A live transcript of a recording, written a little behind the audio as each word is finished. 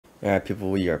Alright, people,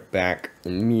 we are back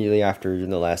immediately after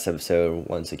the last episode.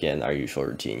 Once again, our usual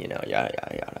routine, you know, yada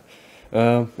yada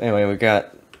yada. Anyway, we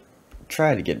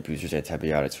tried to get Boozer's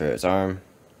antibiotics for his arm.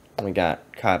 We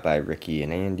got caught by Rikki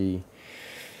and Andy.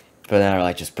 But then they're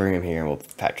like, just bring him here and we'll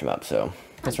patch him up, so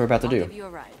that's what we're about to do. I'll give you a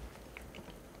ride.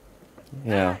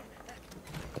 Yeah.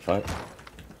 The fuck?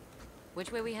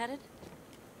 Which way we headed?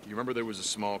 You remember there was a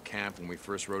small camp when we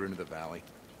first rode into the valley?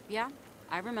 Yeah,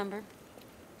 I remember.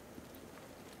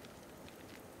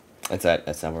 That's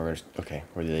not where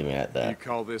we're leaving at that. You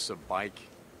call this a bike?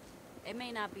 It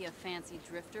may not be a fancy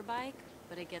drifter bike,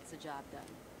 but it gets the job done.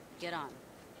 Get on.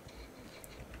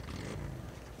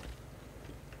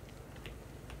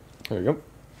 There we go.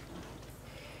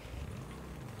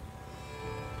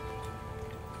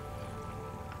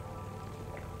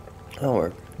 Oh,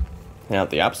 we're out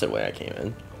the opposite way I came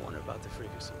in. I wonder about the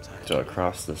freaker sometimes. So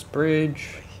across this bridge.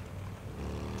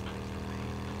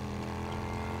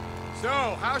 So,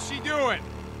 how's she doing?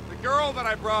 The girl that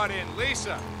I brought in,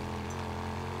 Lisa.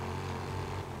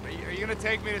 Are you gonna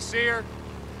take me to see her?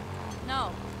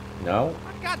 No. No?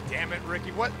 God damn it,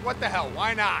 Rikki. What the hell?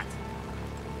 Why not?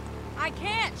 I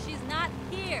can't. She's not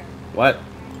here. What?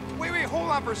 Wait, hold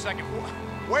on for a second.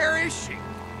 Where is she?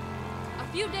 A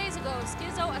few days ago,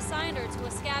 Skizzo assigned her to a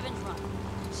scavenge run.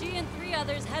 She and 3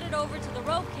 others headed over to the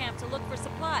rope camp to look for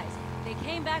supplies. They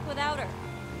came back without her.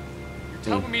 You're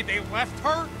telling me they left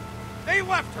her? They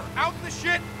left her out in the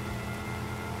shit?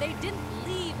 They didn't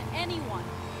leave anyone.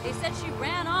 They said she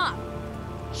ran off.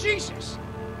 Jesus!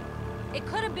 It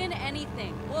could have been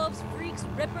anything. Wolves, freaks,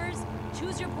 rippers.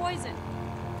 Choose your poison.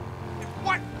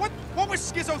 What was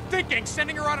Skizzo thinking,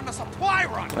 sending her out on a supply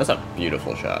run? That's a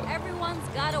beautiful shot. Everyone's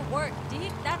gotta work,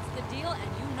 Deke. That's the deal, and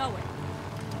you know it.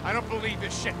 I don't believe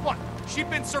this shit. What? She'd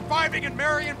been surviving in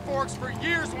Marion Forks for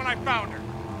years when I found her.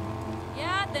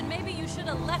 Yeah, then maybe you should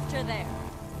have left her there.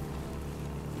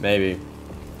 Maybe.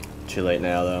 Too late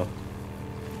now, though.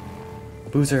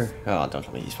 Boozer. Oh, don't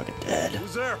tell me he's fucking dead.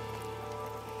 Who's there?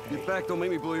 Get back, don't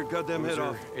make me blow your goddamn head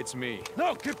off. It's me.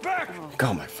 No, get back!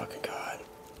 Oh my fucking god.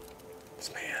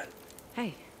 This man.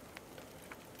 Hey.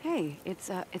 Hey,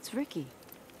 it's Rikki.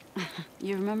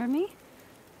 You remember me?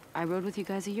 I rode with you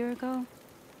guys a year ago.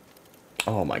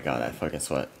 Oh my god, that fucking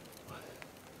sweat.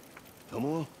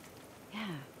 Tumalo? Yeah,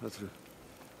 That's the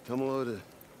Tumalo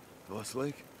to Lost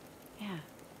Lake? yeah,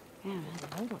 man.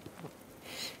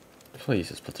 Please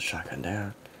just put the shotgun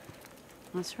down.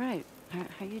 That's right.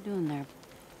 How you doing there?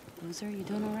 Boozer, you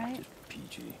doing all right?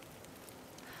 PG.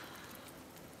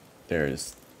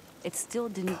 There's It still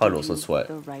didn't puddles give of you sweat.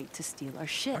 the right to steal our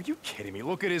shit. Are you kidding me?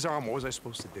 Look at his arm. What was I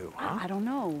supposed to do? Huh? I don't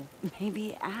know.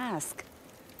 Maybe ask.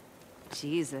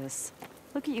 Jesus.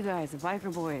 Look at you guys, the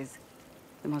biker boys.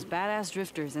 The most badass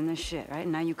drifters in this shit, right?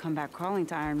 And now you come back crawling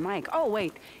to Iron Mike. Oh,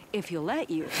 wait. If he'll let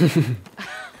you.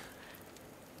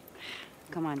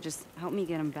 Come on, just help me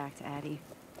get him back to Addy.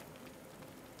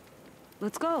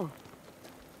 Let's go.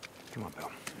 Come on,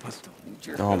 Bill. Let's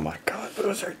Oh my god,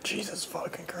 Boozer. Jesus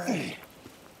fucking Christ.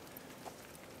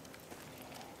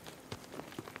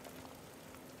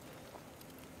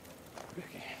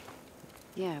 Rikki.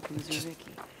 Yeah, Boozer,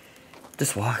 Rikki.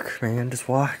 Just walk, man. Just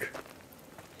walk.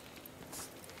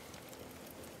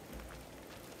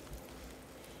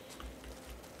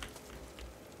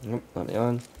 Nope, let me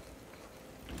on.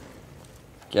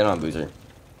 Get on, Boozer.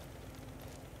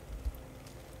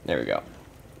 There we go.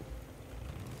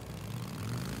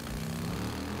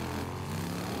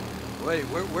 Wait,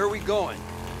 where are we going?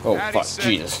 Oh, Addy fuck. said-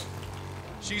 Jesus.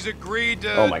 She's agreed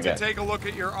Oh my to God. take a look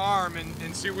at your arm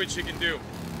and see what she can do.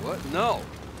 What? No.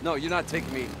 No, you're not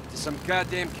taking me to some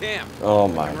goddamn camp. Oh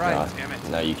my You're right, god. damn it.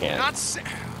 No, you can't. Not sa-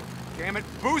 Damn it.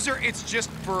 Boozer, it's just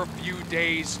for a few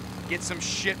days. Get some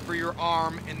shit for your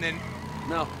arm, and then...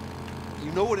 No.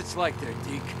 You know what it's like there,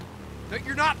 Deke. No,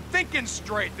 you're not thinking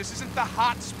straight. This isn't the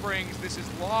hot springs. This is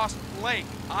Lost Lake.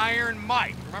 Iron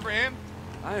Mike. Remember him?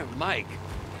 Iron Mike.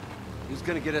 He was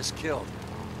gonna get us killed.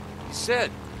 He said.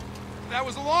 That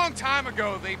was a long time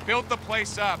ago. They built the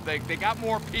place up. They got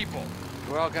more people.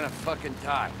 We're all gonna fucking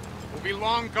die. We'll be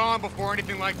long gone before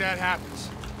anything like that happens.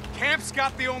 Camp's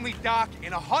got the only dock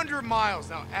in 100 miles.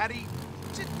 Now, Addy,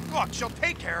 look, she'll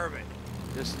take care of it.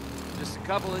 Just a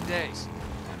couple of days.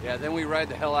 Yeah, then we ride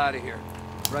the hell out of here.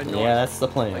 Right north. Yeah, that's the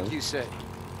plan. Like you said.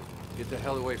 Get the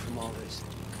hell away from all this.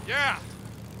 Yeah.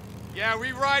 Yeah,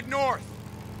 we ride north.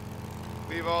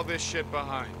 Leave all this shit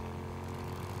behind.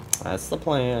 That's the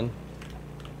plan.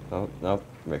 Oh, nope.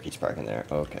 Ricky's parking there.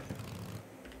 Okay.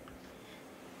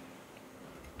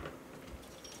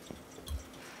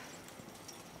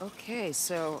 Okay,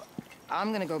 so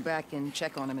I'm gonna go back and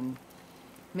check on him and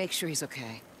make sure he's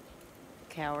okay.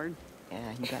 Coward.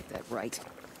 Yeah, you got that right.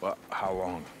 Well, how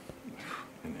long?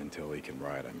 Until he can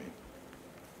ride, I mean.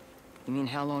 You mean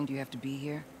how long do you have to be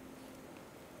here?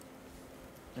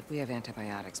 Look, we have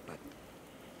antibiotics, but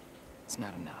it's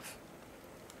not enough.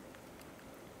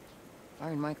 If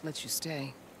Iron Mike lets you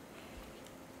stay,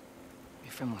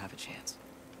 your friend will have a chance.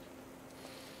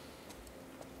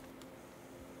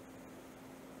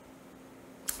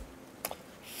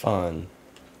 Fun.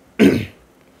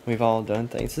 We've all done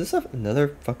things. Is this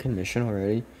another fucking mission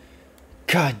already?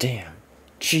 God damn.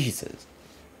 Jesus.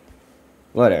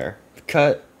 Whatever.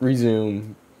 Cut,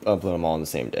 resume, upload them all on the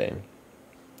same day.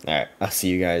 Alright, I'll see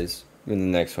you guys in the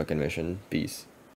next fucking mission. Peace.